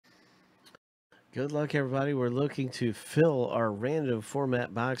Good luck, everybody. We're looking to fill our random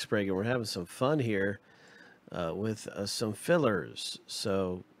format box break, and we're having some fun here with some fillers.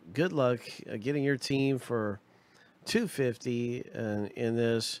 So, good luck getting your team for 250 in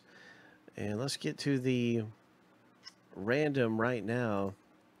this. And let's get to the random right now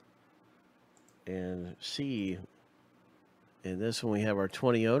and see. In this one, we have our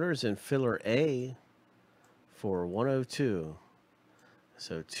 20 owners in filler A for 102.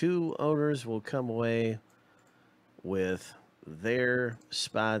 So, 2 owners will come away with their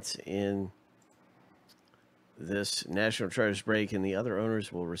spots in this National Treasures break, and the other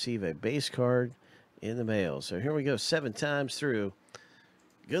owners will receive a base card in the mail. So here we go, 7 times through.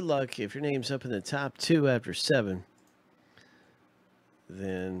 Good luck. If your name's up in the top 2 after 7,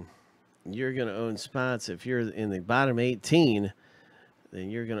 then you're going to own spots. If you're in the bottom 18,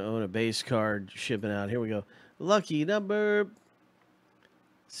 then you're going to own a base card shipping out. Here we go. Lucky number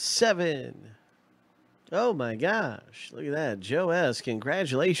 7. Oh my gosh, look at that. Joe S.,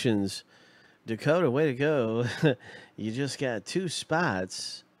 congratulations. Dakota, way to go. You just got 2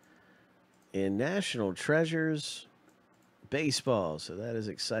 spots in National Treasures baseball. So that is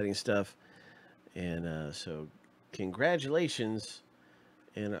exciting stuff. And so congratulations.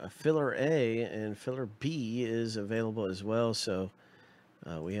 And filler A and filler B is available as well. So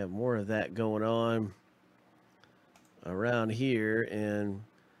we have more of that going on around here. And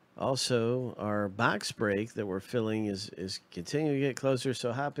also, our box break that we're filling is continuing to get closer.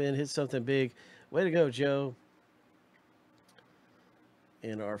 So hop in, hit something big. Way to go, Joe.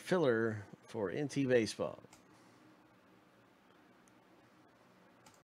 And our filler for NT Baseball.